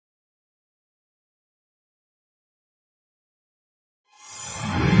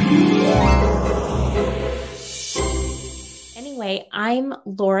Okay, I'm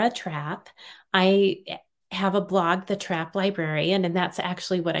Laura Trapp. I have a blog, The Trapp Librarian, and that's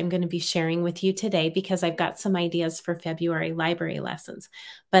actually what I'm going to be sharing with you today because I've got some ideas for February library lessons.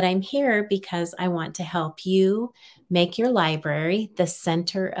 But I'm here because I want to help you make your library the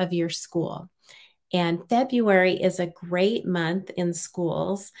center of your school. And February is a great month in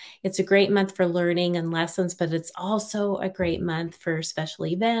schools. It's a great month for learning and lessons, but it's also a great month for special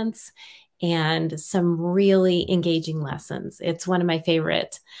events and some really engaging lessons. It's one of my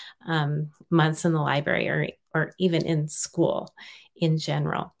favorite months in the library or even in school in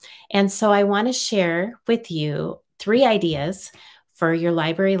general. And so I want to share with you 3 ideas for your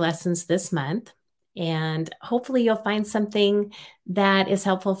library lessons this month. And hopefully you'll find something that is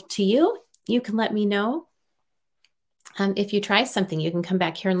helpful to you. You can let me know if you try something. You can come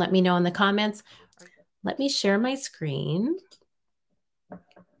back here and let me know in the comments. Let me share my screen.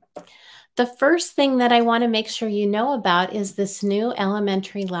 The first thing that I want to make sure you know about is this new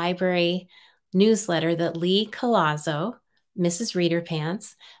elementary library newsletter that Lee Colazzo, Mrs. Reader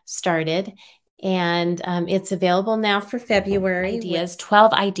Pants, started. And it's available now for February.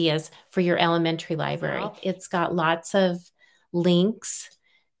 12 ideas for your elementary library. It's got lots of links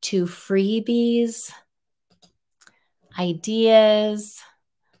to freebies, ideas,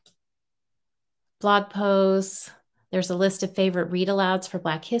 blog posts. There's a list of favorite read alouds for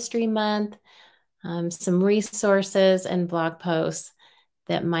Black History Month, some resources and blog posts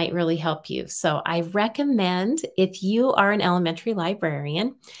that might really help you. So I recommend, if you are an elementary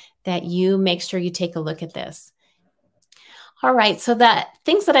librarian, that you make sure you take a look at this. All right, so the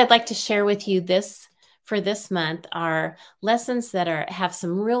things that I'd like to share with you for this month are lessons that have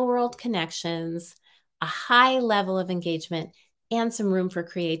some real world connections, a high level of engagement, and some room for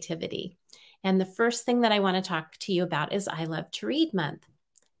creativity. And the first thing that I want to talk to you about is I Love to Read Month.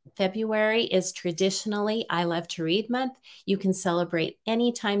 February is traditionally I Love to Read Month. You can celebrate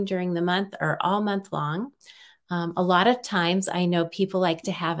any time during the month or all month long. A lot of times I know people like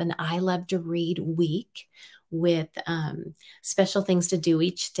to have an I Love to Read week with special things to do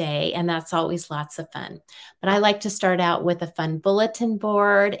each day, and that's always lots of fun. But I like to start out with a fun bulletin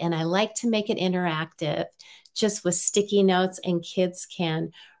board, and I like to make it interactive, just with sticky notes, and kids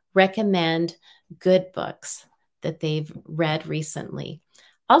can recommend good books that they've read recently.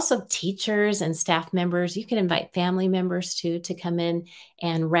 Also, teachers and staff members, you can invite family members too to come in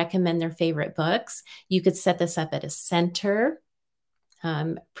and recommend their favorite books. You could set this up at a center.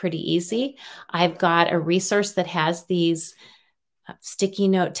 Pretty easy. I've got a resource that has these sticky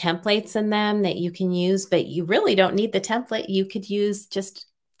note templates in them that you can use, but you really don't need the template. You could use just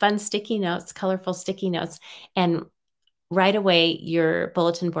fun sticky notes, colorful sticky notes, and right away your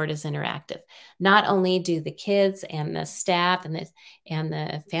bulletin board is interactive. Not only do the kids and the staff and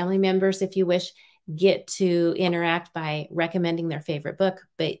the family members, if you wish, get to interact by recommending their favorite book,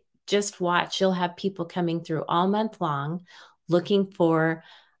 but just watch. You'll have people coming through all month long looking for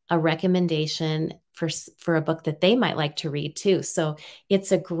a recommendation for a book that they might like to read too. So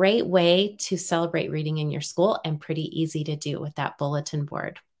it's a great way to celebrate reading in your school and pretty easy to do with that bulletin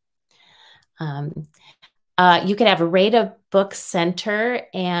board. You could have a Rate a Book Center,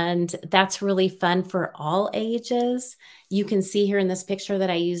 and that's really fun for all ages. You can see here in this picture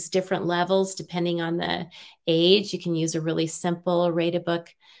that I use different levels depending on the age. You can use a really simple Rate a Book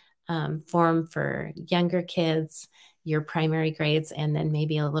form for younger kids, your primary grades, and then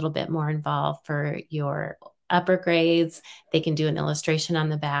maybe a little bit more involved for your upper grades. They can do an illustration on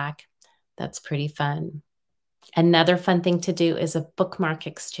the back. That's pretty fun. Another fun thing to do is a bookmark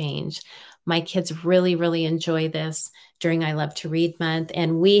exchange. My kids really, really enjoy this during I Love to Read Month.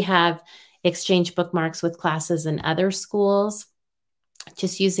 And we have exchanged bookmarks with classes in other schools.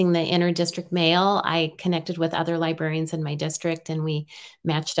 Just using the inter-district mail, I connected with other librarians in my district and we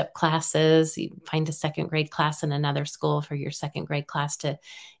matched up classes. You find a second grade class in another school for your second grade class to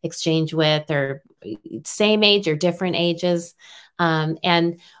exchange with, or same age or different ages.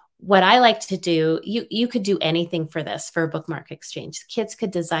 And what I like to do, you could do anything for this, for a bookmark exchange. Kids could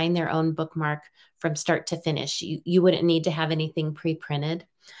design their own bookmark from start to finish. You wouldn't need to have anything pre-printed.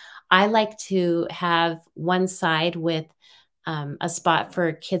 I like to have one side with a spot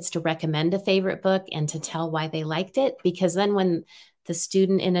for kids to recommend a favorite book and to tell why they liked it, because then when the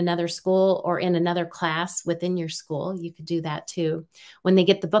student in another school or in another class within your school, you could do that too. When they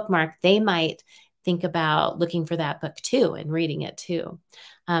get the bookmark, they might think about looking for that book too and reading it too.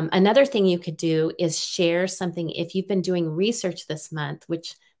 Another thing you could do is share something. If you've been doing research this month,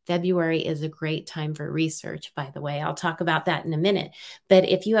 which February is a great time for research, by the way, I'll talk about that in a minute. But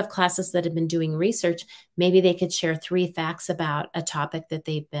if you have classes that have been doing research, maybe they could share 3 facts about a topic that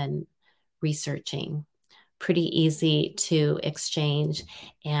they've been researching pretty easy to exchange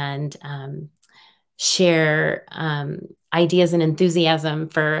and share ideas and enthusiasm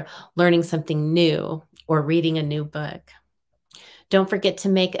for learning something new or reading a new book. Don't forget to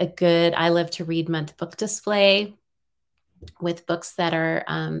make a good I Love to Read Month book display with books that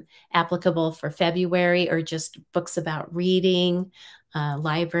are applicable for February or just books about reading,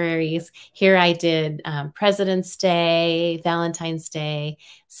 libraries. Here I did President's Day, Valentine's Day.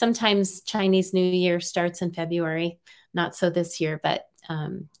 Sometimes Chinese New Year starts in February. Not so this year, but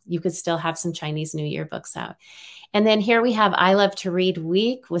you could still have some Chinese New Year books out. And then here we have I Love to Read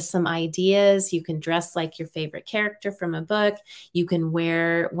Week with some ideas. You can dress like your favorite character from a book. You can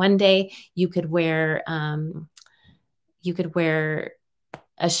wear, one day you could wear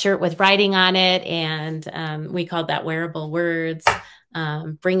a shirt with writing on it, and we called that wearable words.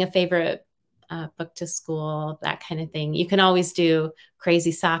 Bring a favorite book to school, that kind of thing. You can always do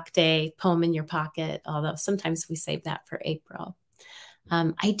crazy sock day, poem in your pocket, although sometimes we save that for April.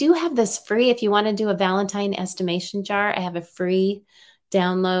 I do have this free, if you want to do a Valentine estimation jar, I have a free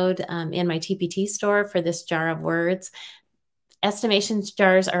download in my TPT store for this jar of words. Estimation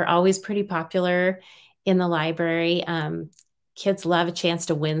jars are always pretty popular in the library. Kids love a chance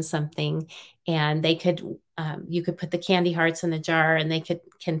to win something, and they could, you could put the candy hearts in the jar and they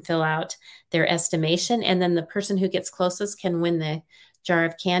can fill out their estimation. And then the person who gets closest can win the jar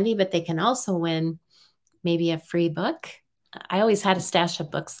of candy, but they can also win maybe a free book. I always had a stash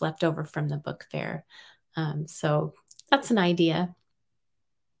of books left over from the book fair. So that's an idea.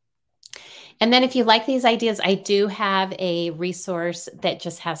 And then if you like these ideas, I do have a resource that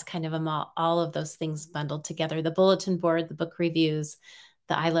just has kind of all of those things bundled together. The bulletin board, the book reviews,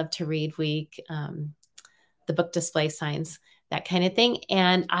 the I Love to Read Week, the book display signs, that kind of thing.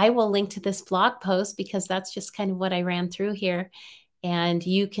 And I will link to this blog post because that's just kind of what I ran through here. And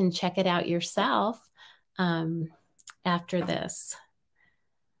you can check it out yourself after this.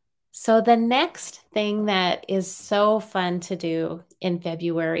 So the next thing that is so fun to do in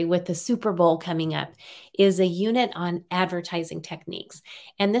February with the Super Bowl coming up is a unit on advertising techniques.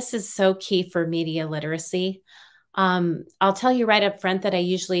 And this is so key for media literacy. I'll tell you right up front that I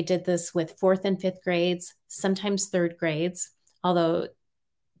usually did this with 4th and 5th grades, sometimes 3rd grades, although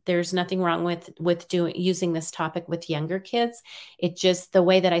there's nothing wrong with using this topic with younger kids. It just, the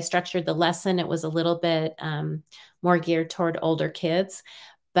way that I structured the lesson, it was a little bit more geared toward older kids.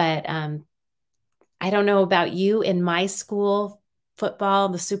 But I don't know about you. In my school, football,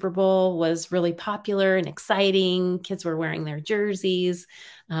 the Super Bowl was really popular and exciting. Kids were wearing their jerseys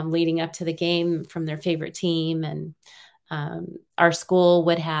leading up to the game from their favorite team. And our school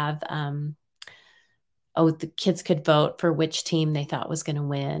would have, the kids could vote for which team they thought was going to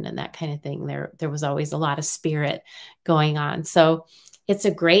win and that kind of thing. There was always a lot of spirit going on. So it's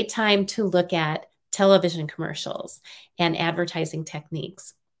a great time to look at television commercials and advertising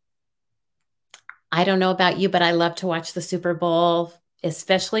techniques. I don't know about you, but I love to watch the Super Bowl,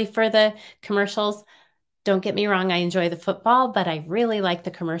 especially for the commercials. Don't get me wrong, I enjoy the football, but I really like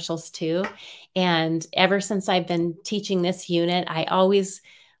the commercials too. And ever since I've been teaching this unit, I always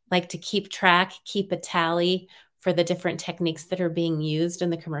like to keep a tally for the different techniques that are being used in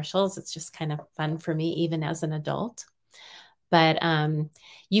the commercials. It's just kind of fun for me, even as an adult. But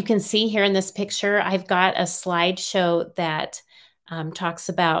you can see here in this picture, I've got a slideshow that talks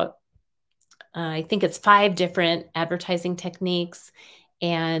about I think it's 5 different advertising techniques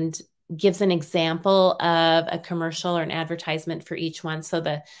and gives an example of a commercial or an advertisement for each one. So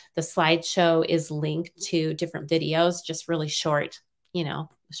the slideshow is linked to different videos, just really short,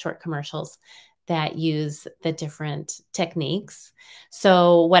 short commercials that use the different techniques.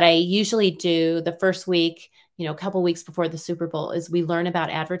 So what I usually do the first week, a couple weeks before the Super Bowl, is we learn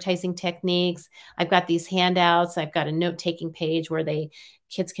about advertising techniques. I've got these handouts. I've got a note-taking page where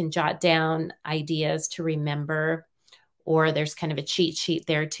kids can jot down ideas to remember, or there's kind of a cheat sheet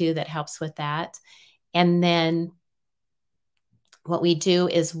there too that helps with that. And then what we do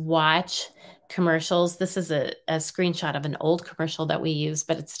is watch commercials. This is a screenshot of an old commercial that we use,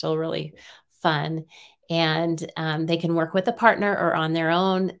 but it's still really fun. And they can work with a partner or on their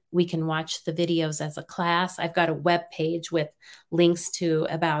own. We can watch the videos as a class. I've got a web page with links to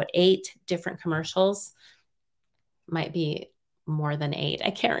about 8 different commercials. Might be more than 8.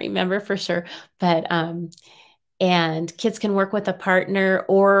 I can't remember for sure. But and kids can work with a partner,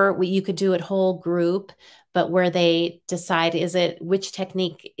 or you could do it whole group, but where they decide which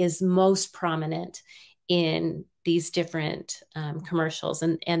technique is most prominent in these different commercials,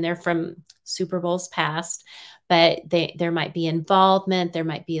 and they're from Super Bowls past, but there might be involvement, there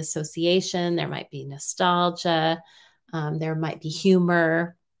might be association, there might be nostalgia, there might be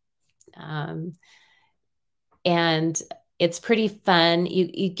humor. and it's pretty fun.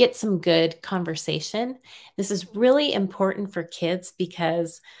 You get some good conversation. This is really important for kids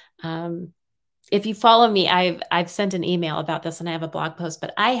because if you follow me, I've sent an email about this and I have a blog post,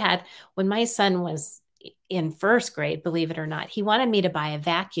 but when my son was in first grade, believe it or not, he wanted me to buy a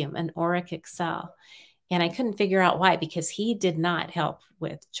vacuum, an Auric Excel. And I couldn't figure out why, because he did not help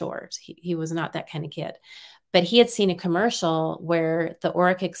with chores. He was not that kind of kid. But he had seen a commercial where the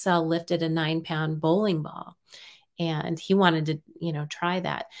Auric Excel lifted a 9-pound bowling ball, and he wanted to, try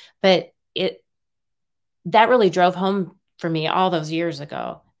that. But that really drove home for me all those years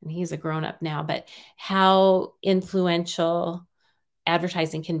ago. And he's a grown up now, but how influential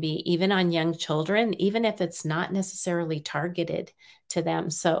advertising can be, even on young children, even if it's not necessarily targeted to them.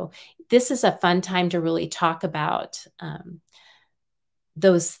 So this is a fun time to really talk about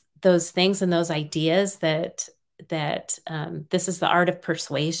those things and those ideas that this is the art of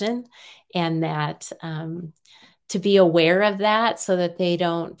persuasion, and that to be aware of that so that they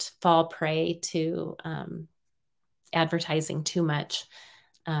don't fall prey to advertising too much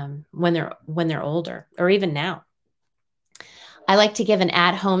when they're older, or even now. I like to give an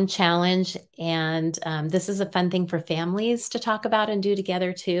at-home challenge, and this is a fun thing for families to talk about and do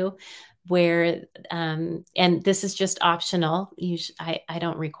together too, where and this is just optional. I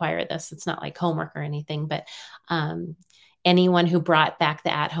don't require this. It's not like homework or anything, but anyone who brought back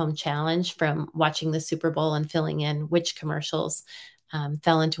the at-home challenge from watching the Super Bowl and filling in which commercials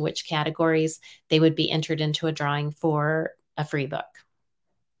fell into which categories, they would be entered into a drawing for a free book.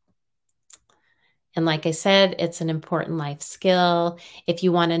 And like I said, it's an important life skill. If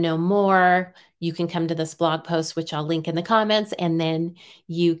you want to know more, you can come to this blog post, which I'll link in the comments, and then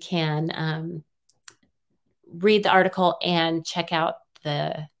you can read the article and check out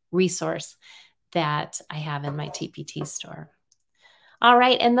the resource that I have in my TPT store. All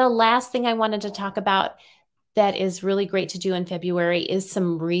right, and the last thing I wanted to talk about that is really great to do in February is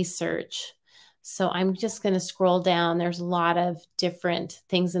some research. So I'm just going to scroll down. There's a lot of different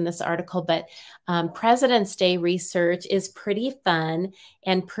things in this article, but President's Day research is pretty fun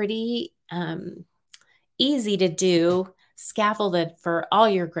and pretty easy to do, scaffolded for all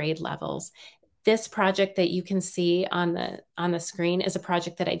your grade levels. This project that you can see on the screen is a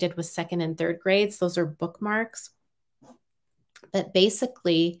project that I did with 2nd and 3rd grades. Those are bookmarks. But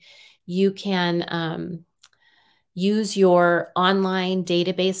basically, you can use your online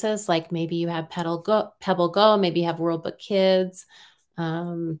databases, like maybe you have Pebble Go, maybe you have WorldBook Kids.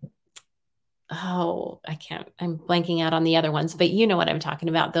 I'm blanking out on the other ones, but you know what I'm talking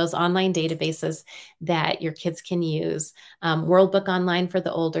about, those online databases that your kids can use. WorldBook Online for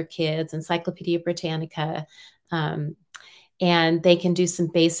the older kids, Encyclopedia Britannica, and they can do some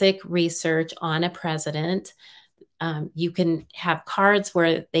basic research on a president. You can have cards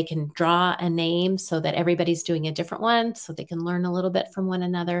where they can draw a name so that everybody's doing a different one, so they can learn a little bit from one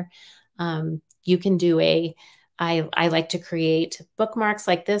another. You can do I like to create bookmarks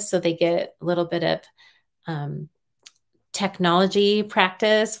like this so they get a little bit of technology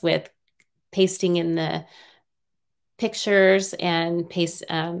practice with pasting in the pictures and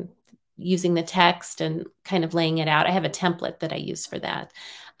using the text and kind of laying it out. I have a template that I use for that.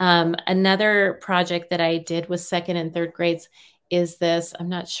 Another project that I did with 2nd and 3rd grades is this. I'm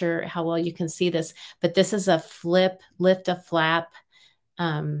not sure how well you can see this, but this is a lift a flap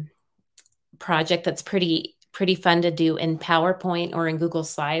project that's pretty fun to do in PowerPoint or in Google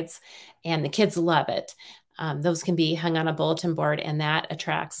Slides, and the kids love it. Those can be hung on a bulletin board, and that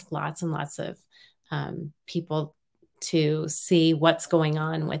attracts lots and lots of people to see what's going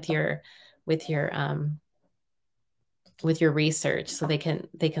on with your research, so they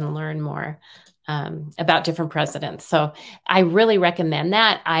can learn more about different presidents. So I really recommend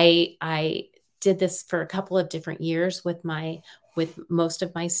that. I did this for a couple of different years with most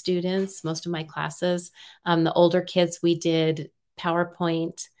of my students, most of my classes. The older kids, we did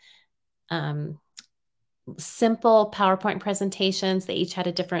PowerPoint, simple PowerPoint presentations. They each had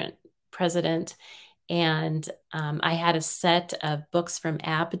a different president. And I had a set of books from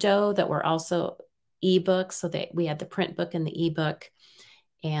Abdo that were also ebooks, so that we had the print book and the ebook.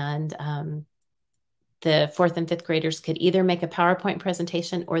 And the 4th and 5th graders could either make a PowerPoint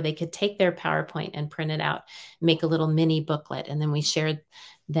presentation, or they could take their PowerPoint and print it out, make a little mini booklet, and then we shared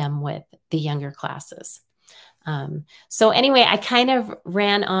them with the younger classes. So anyway, I kind of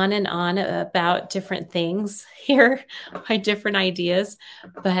ran on and on about different things here, my different ideas,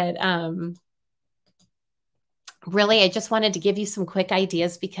 but really, I just wanted to give you some quick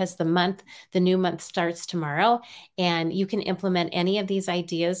ideas, because the new month starts tomorrow, and you can implement any of these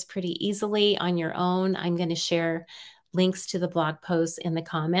ideas pretty easily on your own. I'm going to share links to the blog posts in the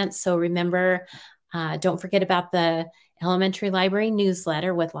comments. So remember, Don't forget about the elementary library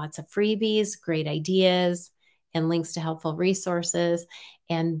newsletter with lots of freebies, great ideas, and links to helpful resources.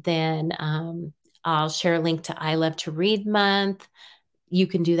 And then I'll share a link to I Love to Read Month. You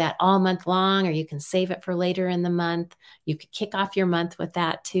can do that all month long, or you can save it for later in the month. You could kick off your month with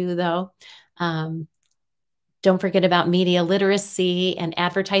that too, though. Don't forget about media literacy and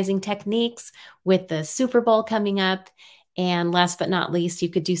advertising techniques with the Super Bowl coming up. And last but not least, you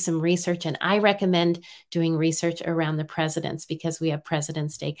could do some research. And I recommend doing research around the presidents because we have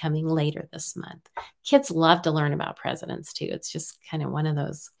President's Day coming later this month. Kids love to learn about presidents too. It's just kind of one of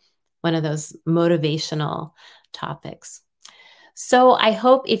those motivational topics. So I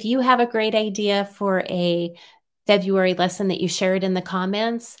hope if you have a great idea for a February lesson that you share it in the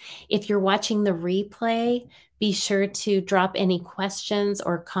comments. If you're watching the replay, be sure to drop any questions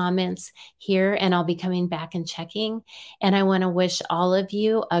or comments here, and I'll be coming back and checking. And I want to wish all of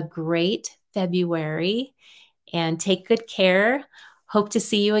you a great February and take good care. Hope to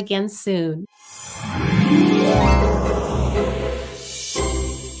see you again soon.